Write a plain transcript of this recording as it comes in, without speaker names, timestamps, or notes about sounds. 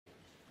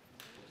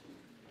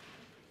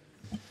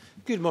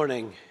Good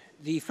morning.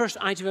 The first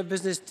item of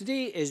business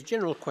today is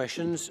general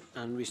questions,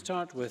 and we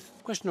start with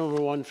question number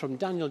 1 from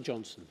Daniel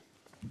Johnson.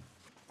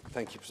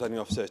 Thank you, Presiding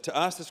Officer. To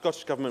ask the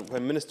Scottish Government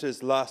when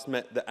ministers last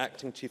met the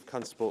Acting Chief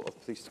Constable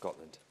of Police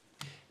Scotland.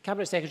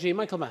 Cabinet Secretary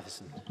Michael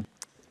Matheson.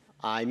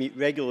 I meet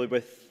regularly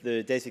with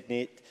the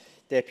designate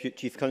Deputy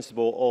Chief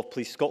Constable of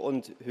Police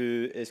Scotland,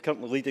 who is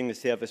currently leading the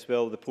service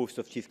while the post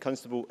of Chief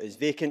Constable is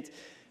vacant.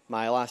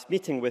 My last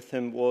meeting with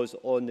him was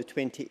on the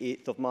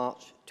 28th of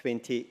March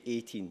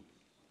 2018.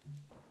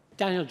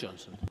 Daniel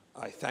Johnson.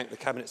 I thank the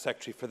Cabinet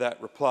Secretary for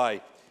that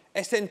reply.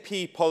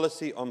 SNP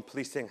policy on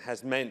policing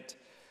has meant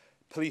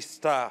police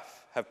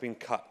staff have been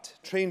cut.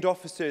 Trained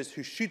officers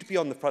who should be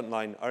on the front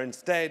line are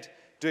instead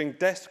doing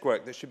desk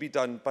work that should be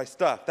done by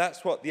staff.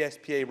 That's what the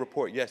SPA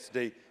report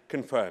yesterday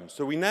confirmed.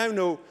 So we now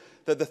know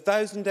that the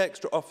 1,000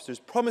 extra officers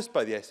promised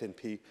by the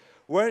SNP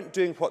weren't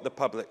doing what the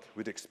public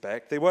would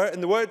expect. They were,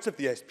 in the words of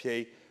the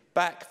SPA,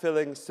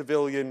 backfilling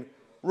civilian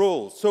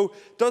roles. So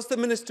does the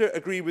Minister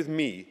agree with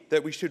me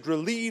that we should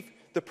relieve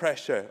the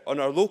pressure on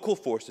our local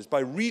forces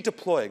by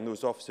redeploying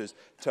those officers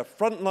to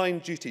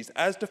frontline duties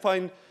as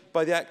defined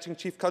by the Acting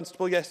Chief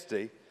Constable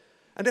yesterday?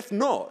 And if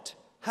not,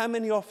 how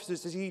many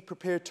officers is he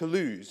prepared to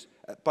lose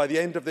by the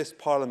end of this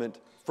Parliament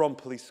from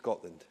Police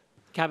Scotland?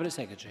 Cabinet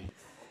Secretary.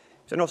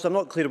 So, I'm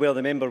not clear whether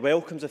the member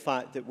welcomes the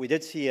fact that we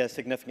did see a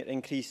significant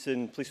increase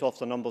in police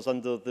officer numbers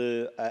under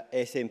the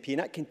SNP, and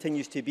that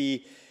continues to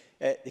be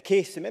the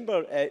case. The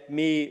member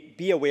may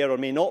be aware or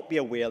may not be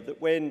aware that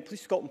when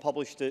Police Scotland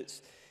published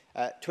its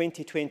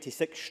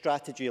 2026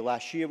 strategy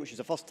last year, which is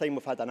the first time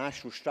we've had a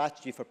national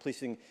strategy for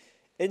policing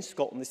in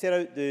Scotland, they set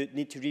out the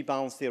need to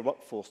rebalance their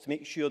workforce to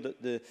make sure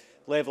that the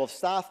level of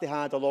staff they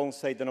had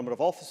alongside the number of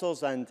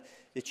officers and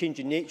the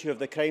changing nature of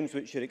the crimes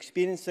which they're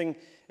experiencing,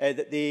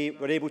 that they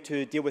were able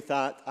to deal with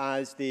that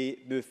as they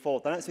move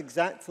forward. And that's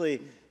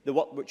exactly the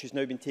work which has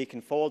now been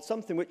taken forward,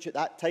 something which at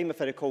that time,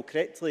 if I recall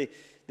correctly,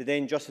 the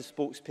then Justice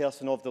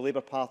spokesperson of the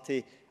Labour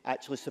Party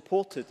actually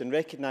supported and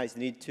recognised the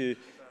need to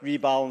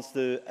rebalance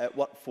the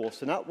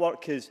workforce. And that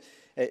work has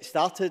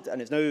started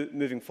and is now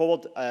moving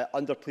forward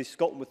under Police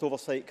Scotland, with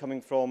oversight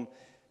coming from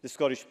the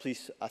Scottish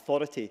Police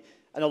Authority.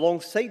 And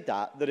alongside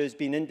that, there has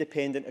been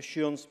independent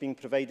assurance being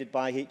provided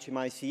by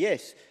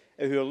HMICS,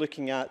 who are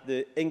looking at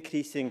the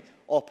increasing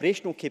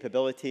operational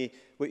capability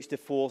which the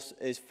force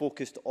is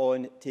focused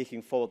on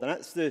taking forward. And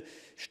that's the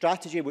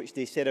strategy which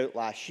they set out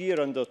last year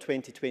under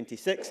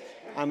 2026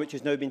 and which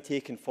has now been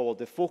taken forward.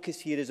 The focus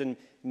here is on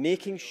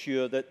making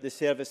sure that the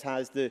service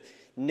has the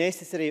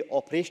necessary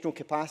operational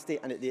capacity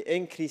and that they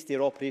increase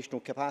their operational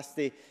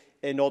capacity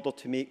in order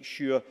to make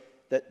sure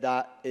that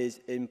that is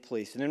in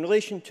place. And in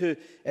relation to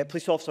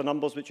police officer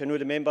numbers, which I know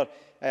the member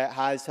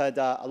has had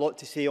a lot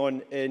to say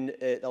on in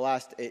the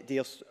last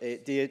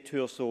day or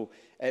two or so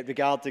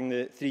regarding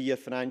the 3-year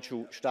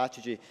financial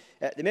strategy,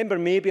 the member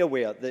may be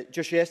aware that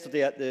just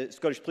yesterday at the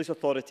Scottish Police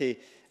Authority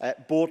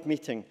board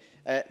meeting,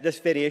 this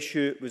very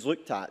issue was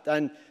looked at.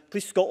 And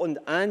Police Scotland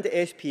and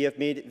the SP have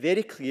made it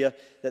very clear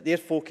that their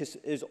focus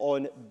is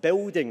on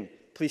building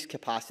police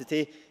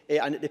capacity,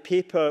 and that the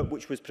paper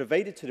which was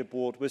provided to the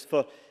board was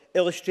for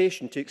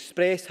illustration to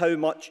express how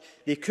much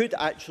they could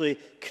actually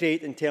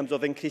create in terms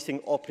of increasing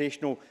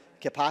operational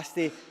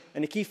capacity.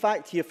 And the key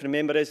fact here for the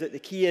member is that the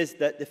key is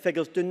that the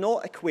figures do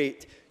not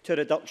equate to a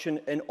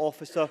reduction in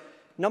officer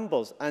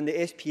numbers, and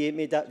the SPA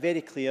made that very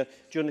clear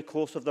during the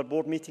course of their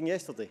board meeting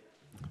yesterday.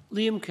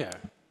 Liam Kerr.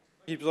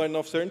 Presiding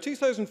Officer, in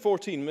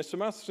 2014, Mr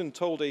Matheson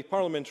told a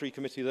parliamentary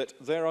committee that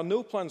there are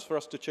no plans for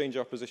us to change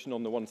our position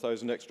on the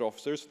 1,000 extra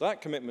officers.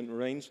 That commitment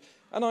remains,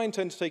 and I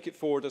intend to take it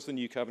forward as the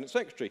new Cabinet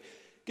Secretary.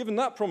 Given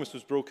that promise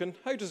was broken,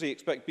 how does he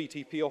expect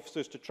BTP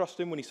officers to trust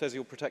him when he says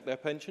he'll protect their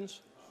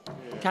pensions?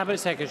 Cabinet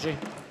Secretary.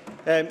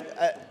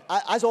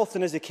 As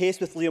often is the case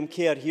with Liam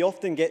Kerr, he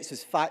often gets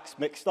his facts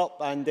mixed up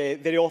and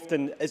very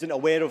often isn't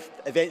aware of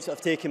events that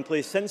have taken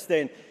place since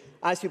then.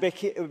 As you'll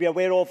be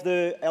aware of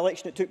the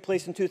election that took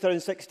place in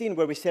 2016,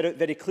 where we set out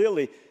very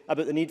clearly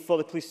about the need for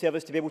the police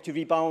service to be able to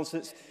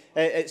rebalance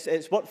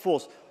its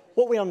workforce.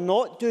 What we are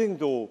not doing,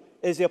 though,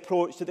 is the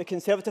approach that the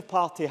Conservative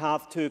Party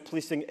have to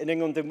policing in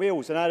England and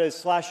Wales, and that is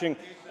slashing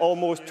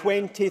almost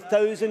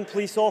 20,000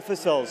 police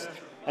officers.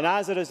 And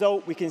as a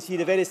result, we can see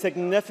the very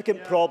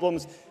significant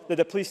problems that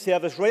the police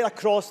service right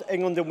across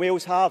England and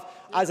Wales have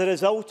as a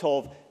result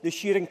of the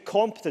sheer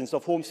incompetence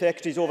of Home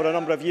Secretaries over a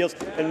number of years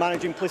in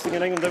managing policing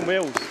in England and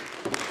Wales.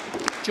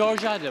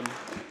 George Adam.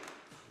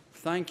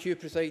 Thank you,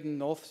 Presiding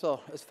Officer.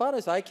 As far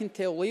as I can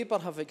tell, Labour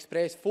have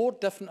expressed 4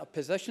 different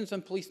positions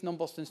on police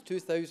numbers since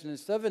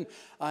 2007,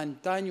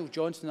 and Daniel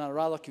Johnson, in a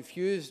rather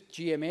confused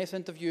GMS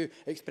interview,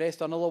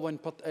 expressed another one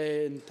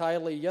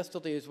entirely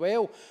yesterday as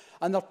well.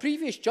 And their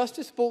previous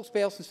Justice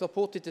spokesperson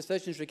supported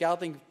decisions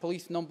regarding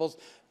police numbers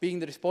being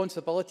the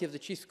responsibility of the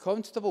Chief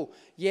Constable,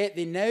 yet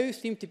they now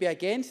seem to be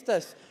against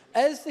this.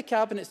 Is the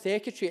Cabinet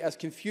Secretary as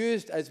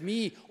confused as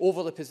me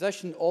over the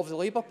position of the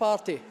Labour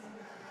Party?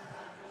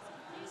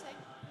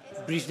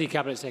 Briefly,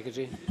 Cabinet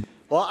Secretary.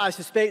 Well, I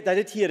suspect I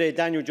did hear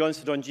Daniel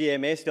Johnson on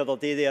GMS the other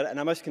day there, and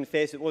I must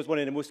confess it was one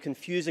of the most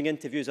confusing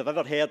interviews I've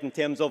ever heard in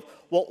terms of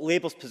what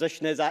Labour's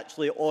position is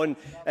actually on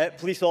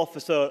police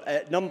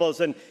officer numbers.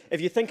 And if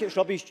you think it's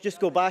rubbish, just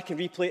go back and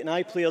replay it in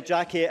iPlayer,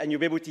 Jackie, and you'll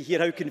be able to hear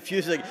how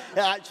confusing it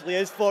actually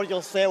is for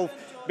yourself,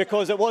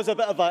 because it was a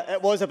bit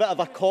of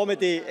a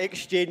comedy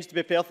exchange, to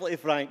be perfectly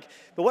frank.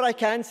 But what I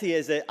can say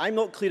is that I'm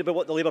not clear about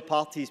what the Labour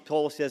Party's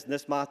policy is in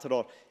this matter,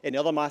 or any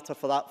other matter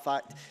for that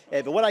fact.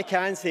 But what I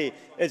can say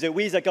is that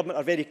we as a government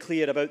are very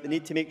clear about the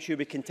need to make sure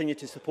we continue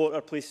to support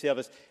our police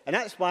service. And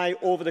that's why,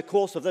 over the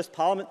course of this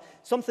Parliament,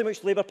 something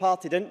which the Labour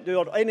Party didn't do,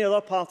 or any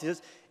other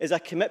parties, is a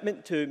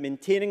commitment to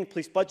maintaining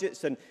police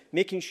budgets and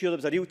making sure there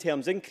was a real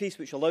terms increase,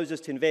 which allows us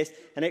to invest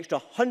an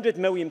extra £100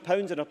 million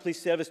in our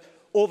police service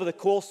over the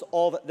course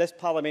of this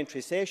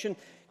parliamentary session,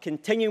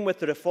 continuing with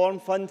the reform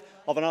fund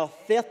of another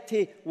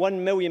 £31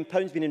 million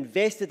being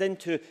invested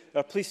into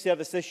our police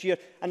service this year,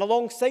 and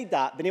alongside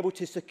that being able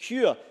to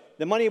secure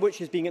the money which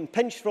has been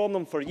pinched from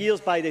them for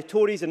years by the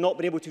Tories and not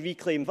been able to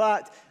reclaim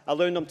that,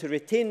 allowing them to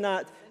retain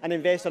that and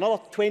invest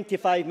another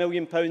 £25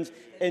 million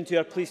into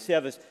our police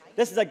service.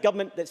 This is a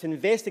government that's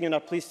investing in our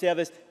police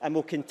service and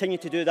will continue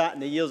to do that in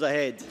the years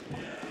ahead.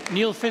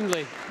 Neil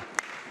Findlay.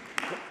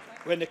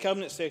 When the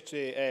Cabinet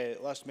Secretary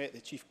last met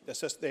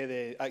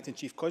the Acting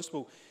Chief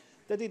Constable,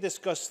 did he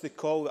discuss the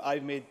call that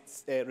I've made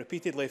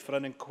repeatedly for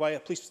an inquiry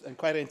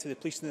into the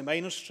police and the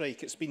miners'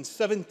 strike? It's been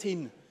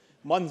 17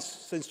 months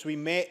since we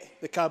met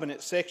the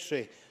Cabinet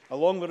Secretary,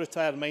 along with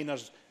retired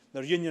miners,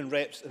 their union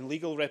reps and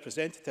legal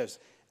representatives,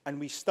 and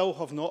we still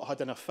have not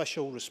had an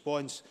official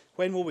response.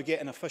 When will we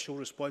get an official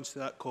response to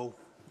that call?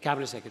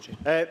 Cabinet Secretary.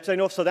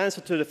 Presiding Officer, the answer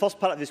to the first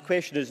part of this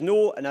question is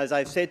no, and as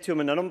I've said to him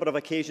on a number of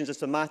occasions,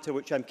 it's a matter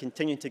which I'm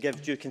continuing to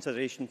give due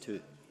consideration to.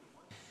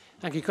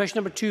 Thank you. Question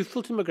number 2,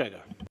 Fulton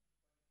MacGregor.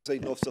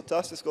 Presiding Officer, to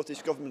ask the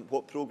Scottish Government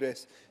what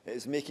progress it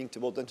is making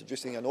toward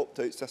introducing an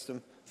opt-out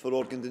system for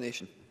organ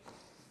donation.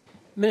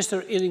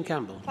 Minister Aileen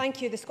Campbell.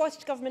 Thank you. The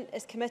Scottish Government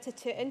is committed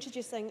to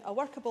introducing a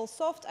workable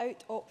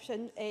soft-out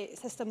option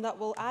system that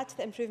will add to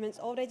the improvements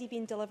already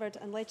being delivered,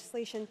 and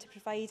legislation to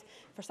provide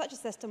for such a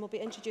system will be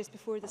introduced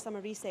before the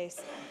summer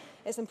recess.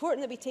 It's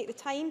important that we take the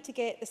time to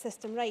get the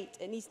system right.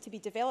 It needs to be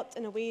developed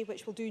in a way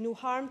which will do no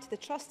harm to the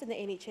trust in the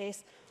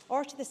NHS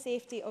or to the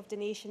safety of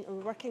donation, and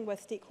we're working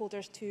with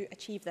stakeholders to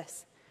achieve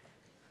this.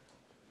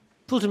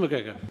 Fulton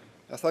MacGregor.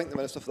 I thank the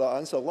Minister for that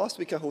answer. Last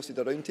week I hosted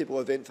a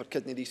roundtable event for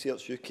Kidney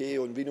Research UK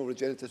on renal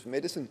regenerative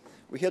medicine.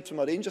 We heard from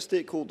a range of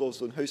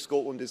stakeholders on how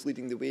Scotland is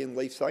leading the way in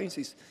life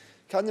sciences.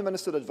 Can the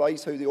Minister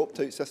advise how the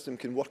opt-out system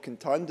can work in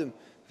tandem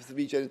with the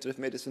regenerative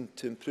medicine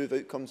to improve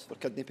outcomes for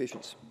kidney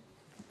patients?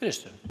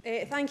 Minister.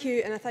 Thank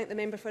you, and I thank the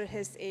member for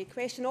his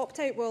question.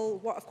 Opt-out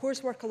will, of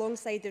course, work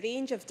alongside the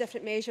range of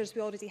different measures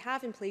we already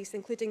have in place,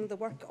 including the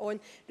work on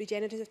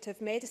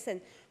regenerative medicine.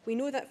 We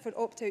know that for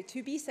opt-out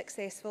to be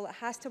successful, it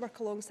has to work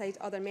alongside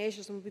other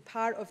measures and will be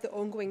part of the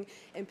ongoing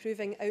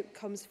improving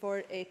outcomes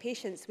for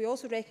patients. We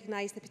also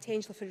recognise the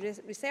potential for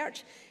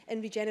research in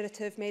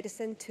regenerative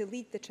medicine to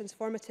lead the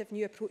transformative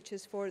new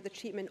approaches for the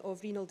treatment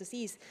of renal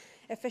disease.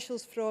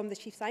 Officials from the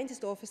Chief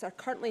Scientist Office are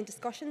currently in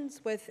discussions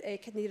with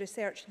Kidney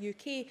Research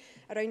UK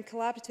around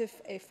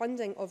collaborative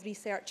funding of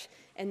research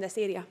in this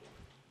area.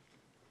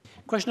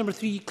 Question number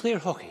 3, Clare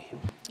Haughey.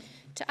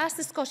 To ask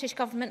the Scottish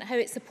Government how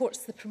it supports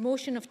the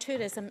promotion of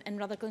tourism in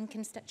Rutherglen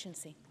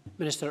constituency.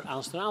 Minister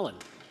Alistair Allen.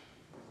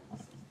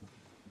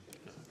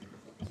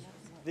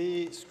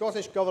 The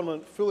Scottish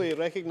Government fully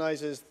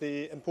recognises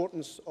the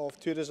importance of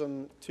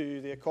tourism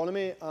to the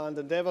economy and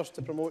endeavours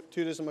to promote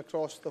tourism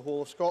across the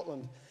whole of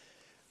Scotland.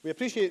 We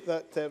appreciate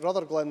that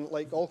Rutherglen,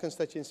 like all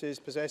constituencies,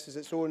 possesses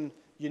its own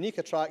unique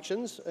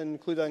attractions,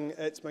 including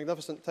its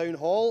magnificent town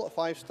hall, a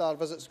 5-star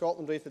Visit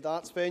Scotland rated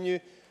arts venue,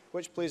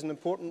 which plays an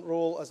important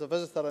role as a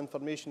visitor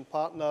information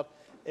partner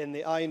in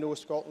the I Know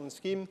Scotland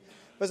scheme.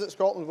 Visit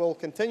Scotland will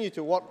continue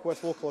to work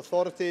with local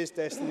authorities,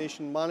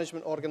 destination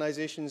management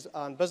organisations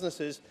and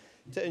businesses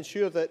to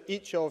ensure that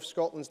each of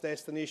Scotland's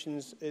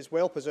destinations is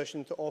well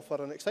positioned to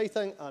offer an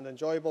exciting and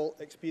enjoyable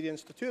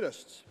experience to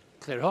tourists.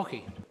 Clare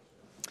Haughey.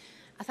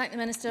 I thank the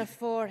Minister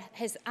for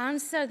his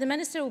answer. The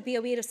Minister will be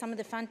aware of some of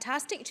the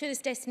fantastic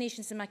tourist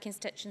destinations in my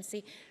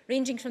constituency,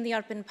 ranging from the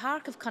urban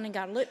park of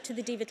Cunningar Loop to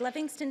the David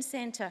Livingstone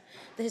Centre,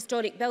 the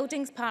historic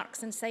buildings,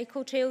 parks and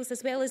cycle trails,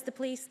 as well as the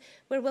place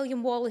where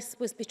William Wallace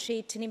was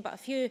betrayed, to name but a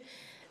few.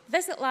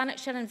 Visit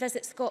Lanarkshire and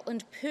Visit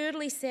Scotland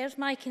poorly serve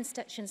my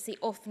constituency,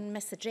 often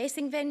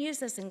misaddressing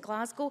venues, as in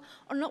Glasgow,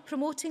 or not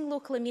promoting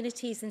local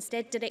amenities,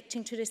 instead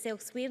directing tourists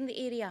elsewhere in the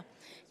area.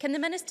 Can the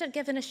Minister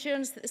give an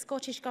assurance that the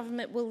Scottish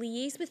Government will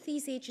liaise with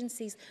these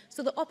agencies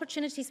so that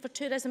opportunities for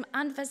tourism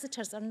and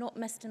visitors are not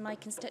missed in my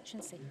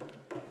constituency?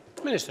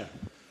 Minister.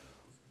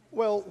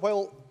 Well,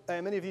 while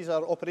many of these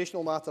are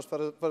operational matters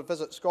for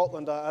Visit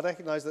Scotland, I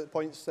recognise that the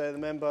points the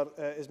member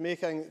is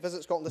making.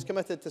 Visit Scotland is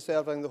committed to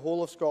serving the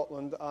whole of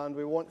Scotland, and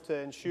we want to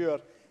ensure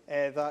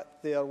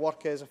that their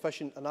work is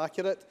efficient and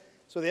accurate.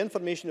 So the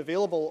information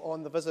available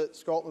on the Visit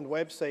Scotland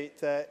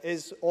website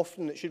is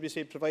often, it should be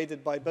said,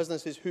 provided by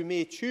businesses who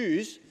may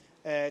choose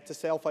to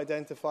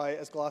self-identify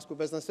as Glasgow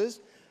businesses.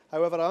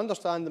 However, I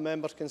understand the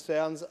member's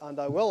concerns, and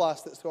I will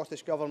ask that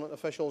Scottish Government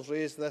officials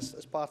raise this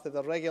as part of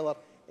their regular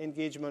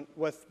engagement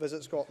with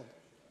Visit Scotland.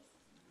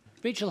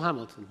 Rachel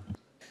Hamilton.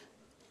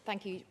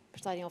 Thank you,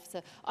 Presiding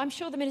Officer. I'm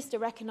sure the Minister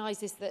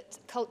recognises that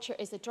culture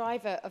is a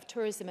driver of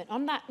tourism. And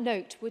on that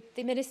note, would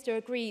the Minister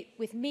agree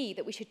with me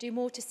that we should do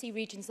more to see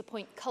regions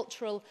appoint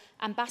cultural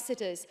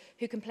ambassadors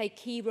who can play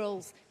key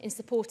roles in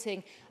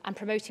supporting and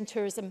promoting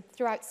tourism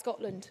throughout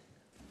Scotland?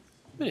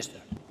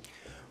 Minister.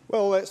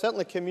 Well,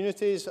 certainly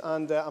communities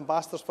and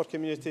ambassadors for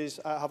communities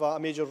have a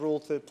major role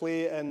to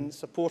play in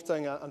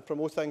supporting and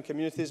promoting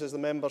communities, as the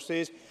member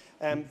says.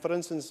 For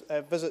instance,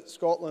 Visit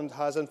Scotland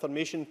has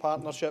information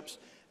partnerships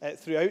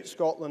throughout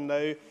Scotland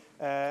now,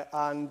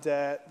 and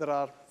there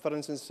are, for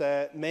instance,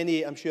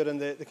 many, I'm sure, in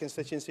the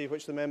constituency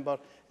which the member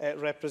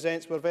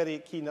represents. We're very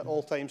keen at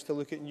all times to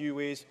look at new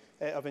ways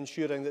of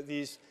ensuring that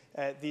these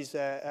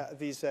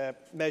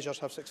measures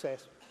have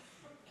success.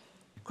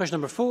 Question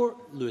number 4,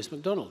 Lewis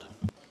Macdonald.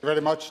 Thank you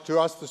very much. To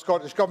ask the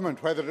Scottish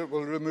Government whether it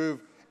will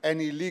remove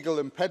any legal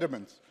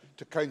impediments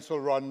to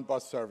council-run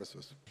bus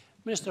services.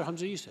 Minister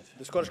Hamza Youssef.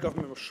 The Scottish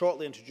Government will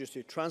shortly introduce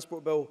a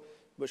transport bill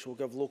which will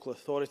give local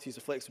authorities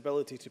the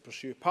flexibility to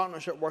pursue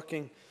partnership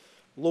working,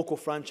 local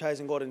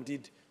franchising, or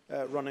indeed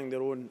running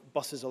their own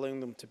buses, allowing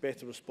them to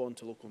better respond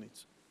to local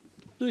needs.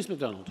 Lewis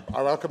Macdonald.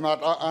 I welcome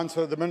that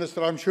answer. The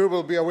Minister, I'm sure,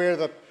 will be aware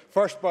that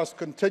First Bus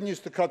continues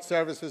to cut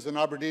services in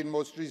Aberdeen,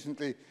 most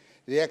recently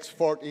the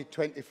X40,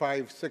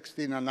 25,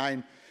 16 and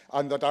 9,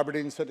 and that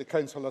Aberdeen City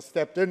Council has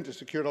stepped in to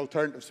secure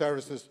alternative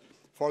services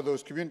for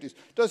those communities.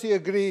 Does he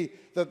agree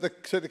that the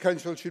City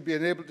Council should be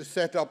enabled to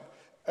set up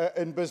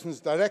in business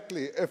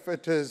directly if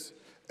it is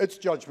its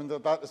judgment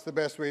that that is the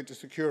best way to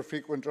secure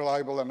frequent,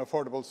 reliable and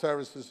affordable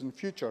services in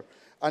future?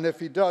 And if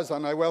he does,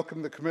 and I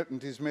welcome the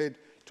commitment he's made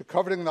to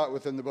covering that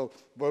within the bill,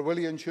 but will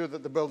he ensure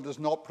that the bill does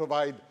not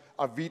provide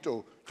a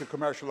veto to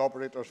commercial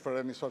operators for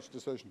any such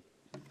decision?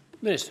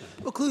 Minister.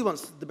 Well, clearly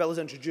once the bill is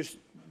introduced,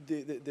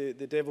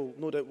 the devil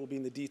no doubt will be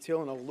in the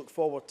detail, and I'll look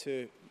forward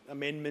to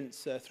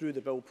amendments through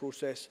the bill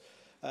process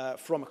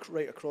from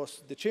right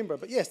across the chamber.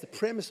 But yes, the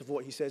premise of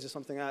what he says is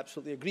something I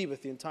absolutely agree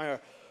with. The entire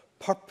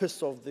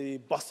purpose of the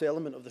bus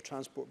element of the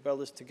transport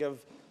bill is to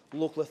give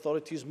local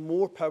authorities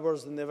more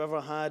powers than they've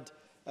ever had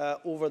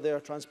over their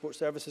transport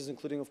services,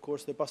 including, of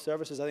course, the bus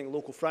services. I think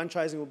local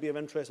franchising will be of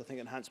interest. I think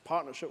enhanced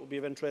partnership will be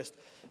of interest,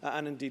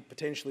 and indeed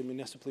potentially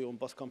municipally owned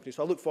bus companies.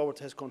 So I look forward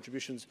to his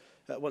contributions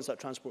once that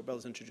transport bill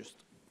is introduced.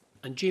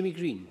 And Jamie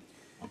Green.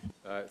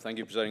 Thank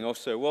you, Presiding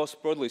Officer.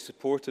 Whilst broadly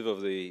supportive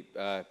of the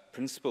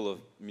principle of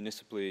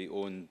municipally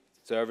owned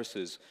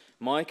services,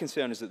 my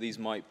concern is that these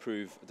might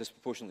prove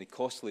disproportionately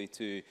costly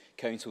to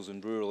councils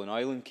in rural and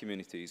island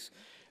communities,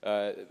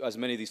 as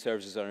many of these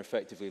services are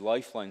effectively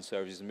lifeline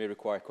services and may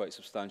require quite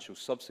substantial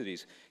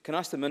subsidies. Can I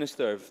ask the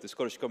Minister if the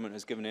Scottish Government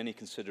has given any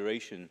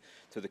consideration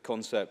to the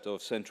concept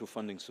of central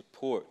funding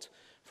support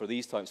for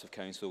these types of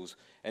councils,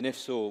 and if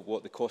so,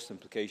 what the cost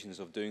implications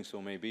of doing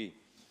so may be?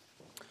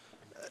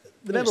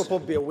 The member will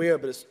probably be aware,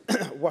 but it's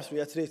worth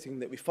reiterating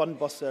that we fund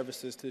bus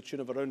services to the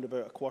tune of around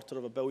about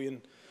 £250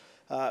 million,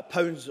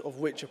 of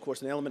which, of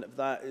course, an element of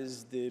that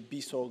is the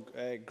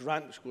BSOG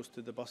grant, which goes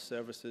to the bus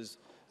services,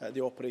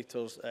 the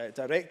operators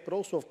direct, but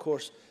also, of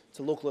course,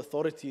 to local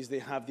authorities. They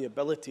have the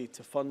ability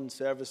to fund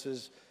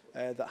services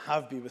that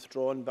have been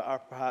withdrawn but are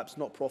perhaps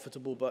not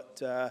profitable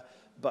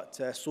but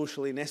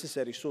socially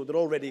necessary. So there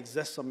already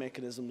exists some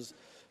mechanisms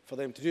for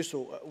them to do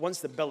so. Once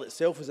the bill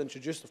itself is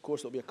introduced, of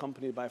course, it will be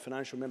accompanied by a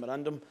financial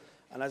memorandum.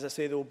 And as I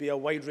say, there will be a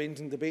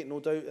wide-ranging debate,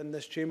 no doubt, in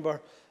this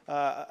chamber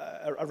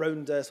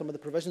around some of the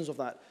provisions of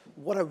that.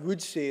 What I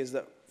would say is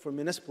that for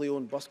municipally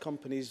owned bus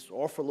companies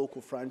or for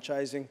local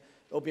franchising,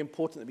 it will be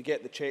important that we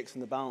get the checks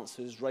and the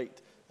balances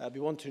right. We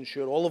want to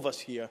ensure, all of us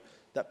here,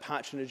 that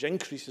patronage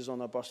increases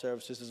on our bus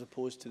services as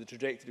opposed to the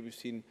trajectory we've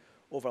seen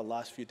over the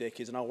last few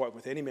decades. And I'll work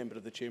with any member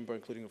of the chamber,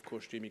 including, of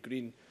course, Jamie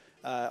Green,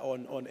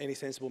 on any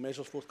sensible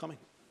measures forthcoming.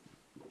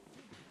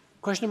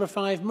 Question number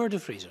 5, Murdo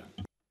Fraser.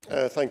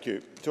 Thank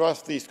you. To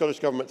ask the Scottish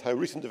Government how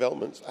recent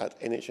developments at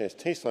NHS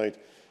Tayside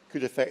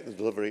could affect the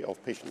delivery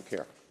of patient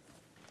care.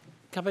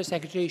 Cabinet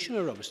Secretary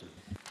Sinead Robertson.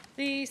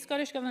 The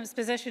Scottish Government's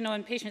position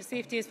on patient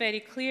safety is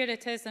very clear.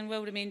 It is and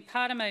will remain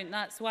paramount.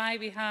 That's why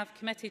we have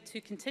committed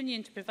to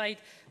continuing to provide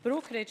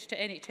brokerage to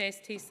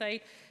NHS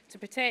Tayside to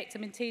protect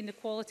and maintain the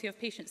quality of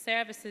patient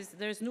services.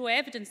 There is no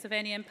evidence of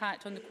any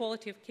impact on the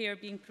quality of care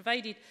being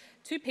provided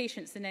to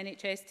patients in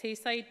NHS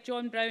Tayside.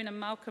 John Brown and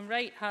Malcolm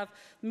Wright have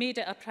made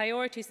it a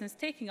priority since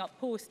taking up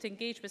post to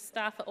engage with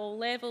staff at all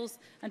levels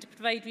and to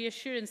provide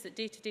reassurance that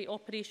day-to-day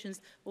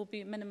operations will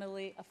be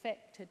minimally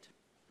affected.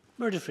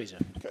 Murdo Fraser.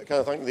 Can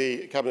I thank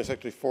the Cabinet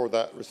Secretary for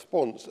that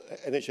response?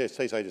 NHS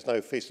Tayside is now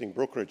facing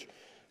brokerage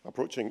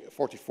approaching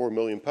 £44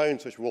 million,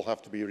 which will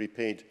have to be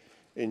repaid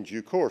in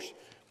due course.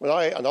 When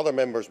I and other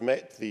members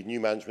met the new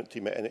management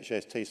team at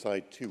NHS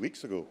Tayside 2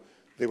 weeks ago,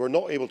 they were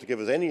not able to give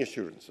us any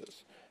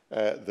assurances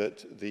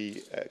that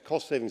the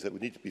cost savings that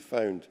would need to be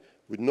found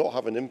would not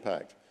have an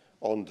impact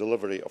on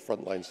delivery of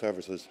frontline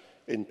services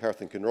in Perth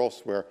and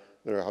Kinross, where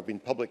there have been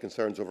public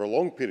concerns over a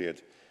long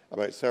period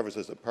about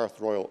services at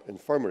Perth Royal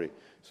Infirmary.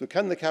 So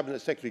can the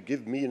Cabinet Secretary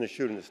give me an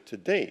assurance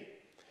today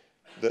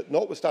that,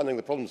 notwithstanding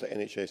the problems at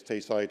NHS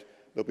Tayside,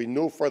 there will be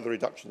no further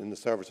reduction in the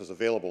services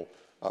available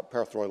at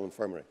Perth Royal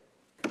Infirmary?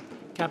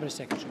 Cabinet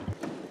Secretary.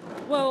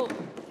 Well,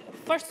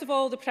 first of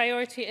all, the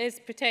priority is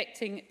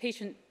protecting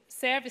patient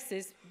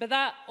services, but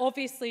that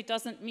obviously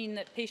doesn't mean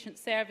that patient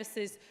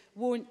services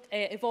won't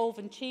evolve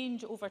and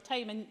change over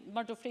time. And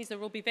Murdo Fraser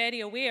will be very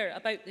aware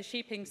about the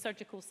Shaping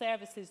Surgical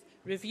Services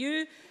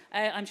review.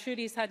 I'm sure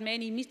he's had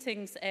many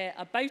meetings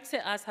about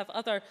it, as have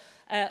other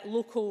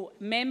local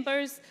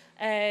members.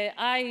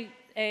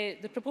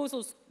 The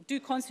proposals do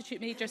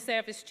constitute major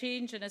service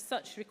change and as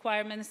such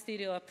require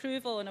ministerial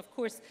approval, and of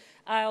course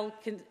I'll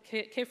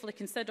carefully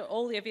consider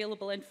all the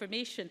available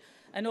information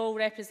and all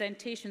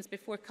representations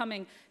before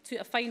coming to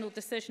a final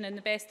decision in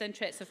the best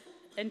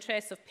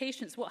interests of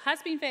patients. What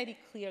has been very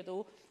clear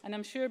though, and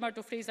I'm sure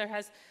Murdo Fraser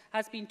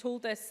has been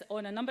told this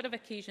on a number of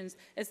occasions,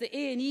 is that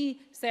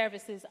A&E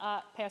services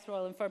at Perth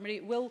Royal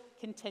Infirmary will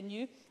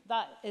continue.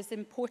 That is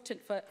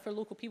important for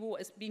local people.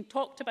 What is being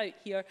talked about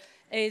here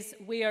is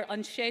where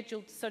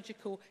unscheduled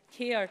surgical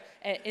care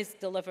is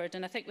delivered,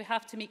 and I think we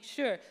have to make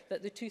sure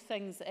that the two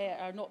things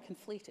are not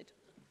conflated.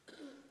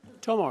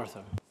 Tom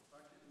Arthur.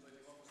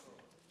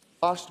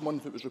 Last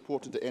month it was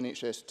reported that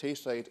NHS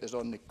Tayside is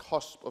on the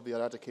cusp of the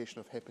eradication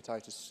of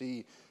hepatitis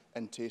C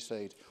in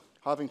Tayside,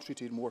 having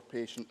treated more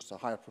patients, a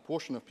higher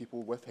proportion of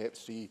people with hep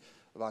C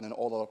than in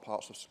all other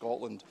parts of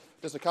Scotland.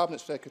 Does the Cabinet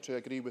Secretary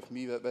agree with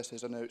me that this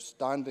is an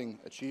outstanding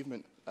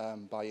achievement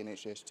by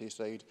NHS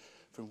Tayside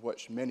from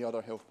which many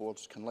other health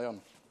boards can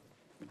learn?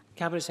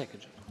 Cabinet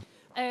Secretary.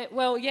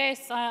 Well,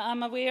 yes,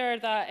 I'm aware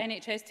that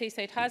NHS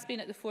Tayside has been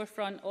at the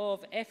forefront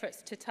of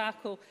efforts to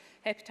tackle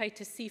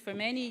hepatitis C for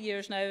many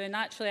years now, and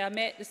actually I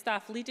met the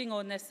staff leading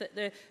on this at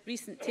the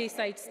recent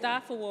Tayside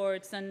Staff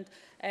Awards, and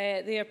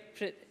they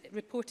are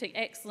reporting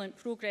excellent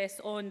progress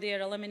on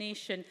their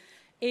elimination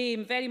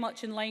aim, very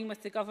much in line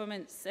with the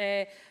government's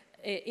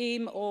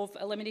aim of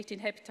eliminating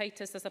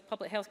hepatitis as a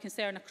public health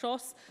concern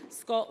across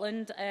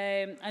Scotland.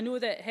 I know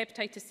that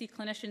hepatitis C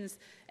clinicians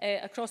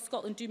across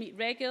Scotland do meet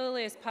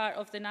regularly as part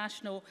of the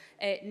national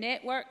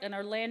network and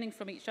are learning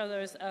from each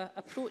other's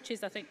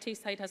approaches. I think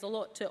Tayside has a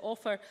lot to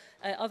offer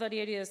other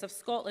areas of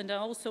Scotland. I'm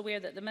also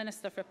aware that the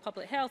Minister for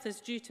Public Health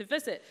is due to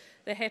visit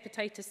the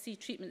Hepatitis C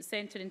Treatment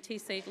Centre in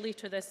Tayside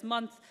later this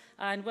month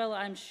and will,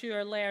 I'm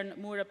sure, learn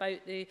more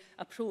about the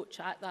approach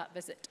at that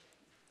visit.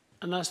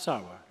 Anas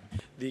Sarwar.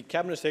 The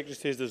Cabinet Secretary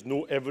says there's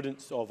no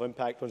evidence of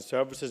impact on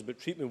services, but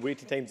treatment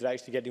waiting times are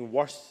actually getting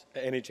worse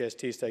at NHS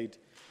Tayside.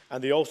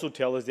 And they also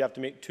tell us they have to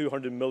make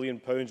 £200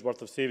 million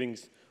worth of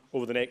savings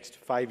over the next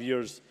 5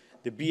 years.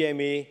 The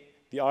BMA,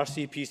 the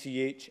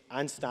RCPCH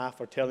and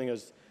staff are telling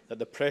us that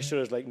the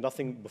pressure is like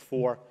nothing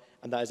before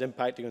and that is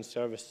impacting on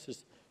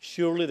services.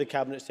 Surely the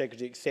Cabinet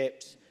Secretary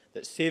accepts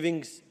that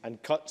savings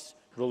and cuts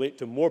relate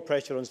to more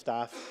pressure on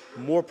staff,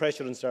 more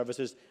pressure on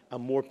services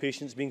and more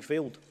patients being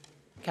failed.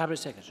 Cabinet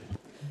Secretary.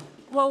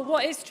 Well,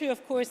 what is true,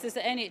 of course, is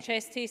that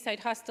NHS Tayside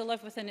has to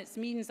live within its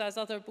means, as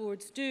other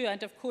boards do.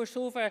 And, of course,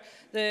 over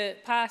the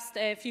past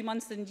few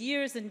months and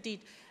years,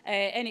 indeed,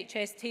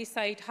 NHS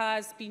Tayside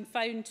has been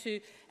found to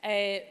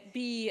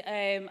be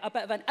a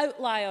bit of an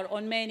outlier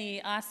on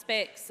many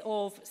aspects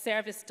of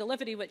service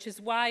delivery, which is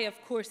why, of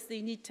course,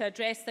 they need to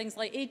address things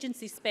like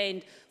agency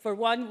spend, for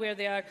one, where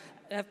they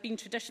have been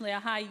traditionally a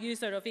high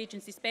user of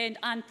agency spend,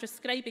 and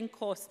prescribing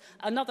costs,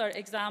 another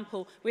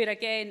example where,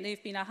 again,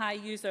 they've been a high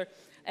user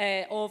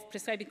of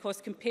prescribing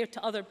costs compared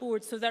to other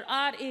boards. So there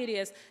are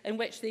areas in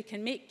which they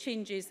can make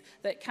changes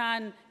that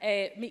can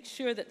make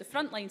sure that the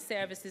frontline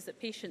services that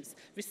patients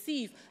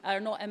receive are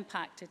not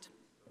impacted.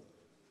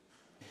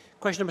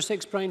 Question number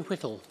 6, Brian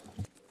Whittle.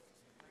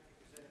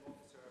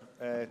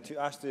 To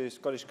ask the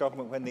Scottish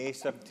Government when the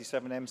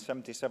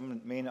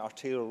A77-M77 main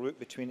arterial route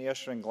between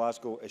Ayrshire and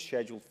Glasgow is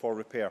scheduled for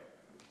repair.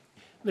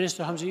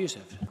 Minister Hamza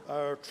Youssef.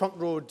 Our trunk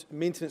road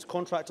maintenance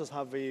contractors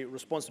have a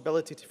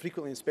responsibility to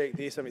frequently inspect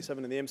the A77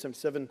 and the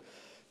M77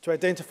 to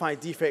identify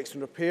defects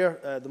and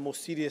repair the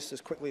most serious as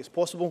quickly as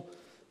possible.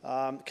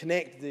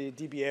 Connect, the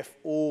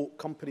DBFO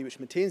company which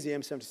maintains the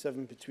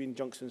M77 between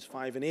junctions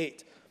 5 and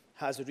 8,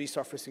 has a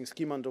resurfacing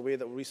scheme underway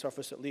that will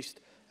resurface at least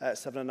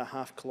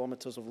 7.5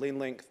 kilometres of lane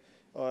length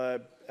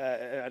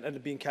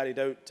and being carried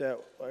out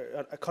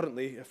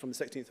currently from the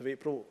 16th of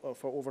April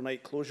for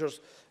overnight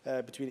closures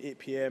between 8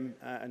 p.m.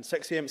 and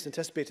 6 a.m. It's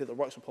anticipated that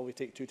works will probably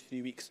take 2 to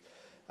 3 weeks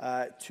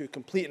to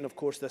complete, and of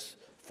course this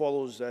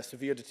follows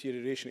severe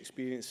deterioration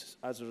experienced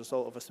as a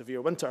result of a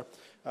severe winter.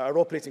 Our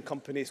operating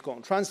company,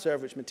 Scotland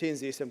Transerve, which maintains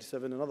the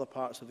A77 and other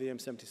parts of the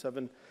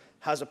M77,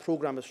 has a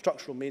programme of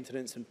structural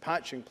maintenance and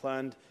patching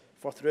planned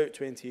for throughout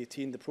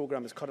 2018. The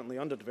programme is currently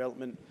under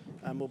development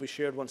and will be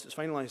shared once it's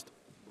finalised.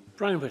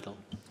 Brian Whittle.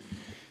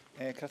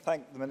 Can I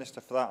thank the Minister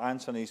for that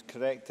answer? And he's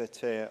correct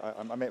that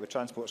I met with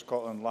Transport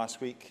Scotland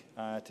last week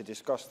to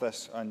discuss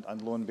this,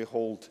 and lo and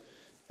behold,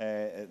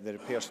 the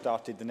repair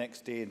started the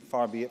next day, and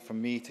far be it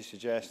from me to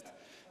suggest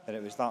that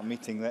it was that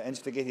meeting that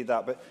instigated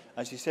that. But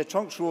as you said,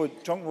 trunk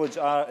roads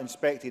are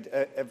inspected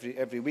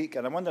every week,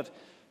 and I wondered,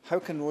 how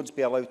can roads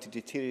be allowed to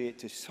deteriorate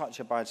to such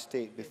a bad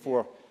state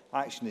before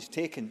action is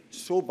taken?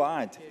 So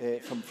bad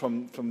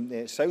from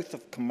the south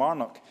of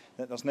Kilmarnock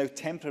that there's now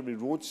temporary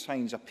road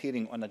signs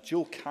appearing on a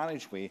dual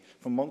carriageway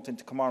from Moncton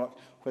to Kilmarnock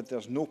where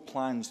there's no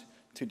plans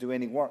to do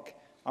any work.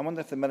 I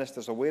wonder if the Minister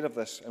is aware of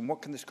this, and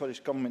what can the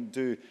Scottish Government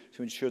do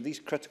to ensure these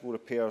critical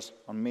repairs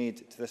are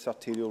made to this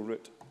arterial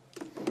route?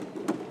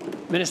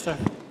 Minister.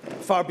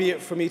 Far be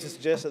it for me to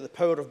suggest that the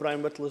power of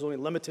Brian Whittle is only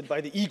limited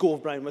by the ego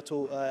of Brian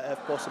Whittle, if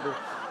possible.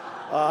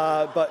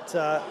 But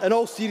in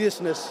all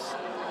seriousness,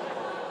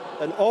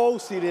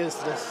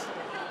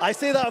 I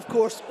say that, of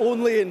course,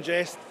 only in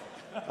jest.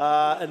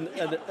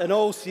 In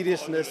all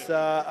seriousness,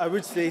 I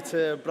would say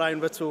to Brian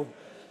Whittle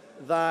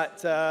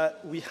that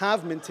we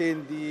have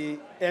maintained the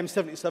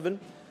M77.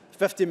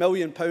 £50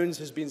 million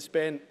has been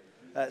spent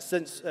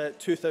since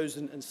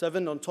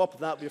 2007. On top of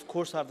that, we of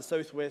course have the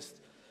South West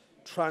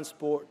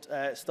Transport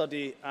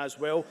study as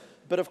well.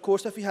 But of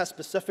course, if he has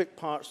specific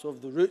parts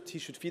of the route, he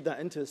should feed that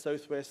into the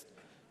South West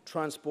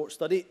Transport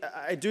study.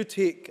 I do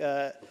take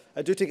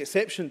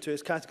exception to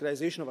his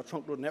categorisation of a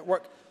trunk road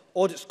network.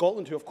 Audit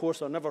Scotland, who of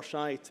course are never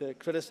shy to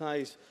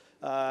criticise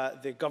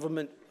the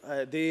government,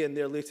 they in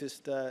their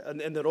latest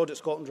in their Audit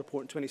Scotland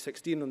report in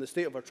 2016 on the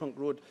state of our trunk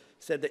road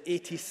said that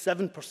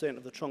 87%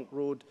 of the trunk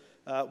road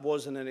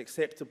was in an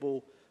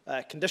acceptable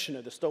condition.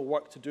 Now, there's still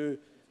work to do,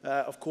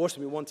 of course,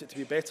 and we want it to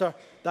be better.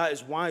 That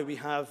is why we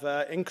have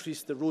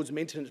increased the roads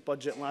maintenance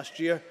budget last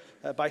year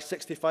by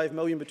 £65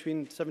 million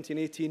between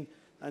 17-18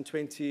 and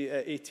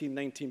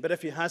 2018-19. But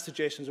if he has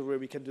suggestions of where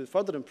we can do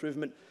further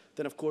improvement,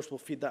 then of course we'll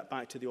feed that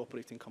back to the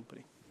operating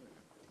company.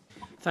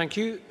 Thank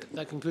you.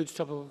 That concludes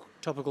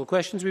topical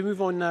questions. We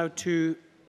move on now to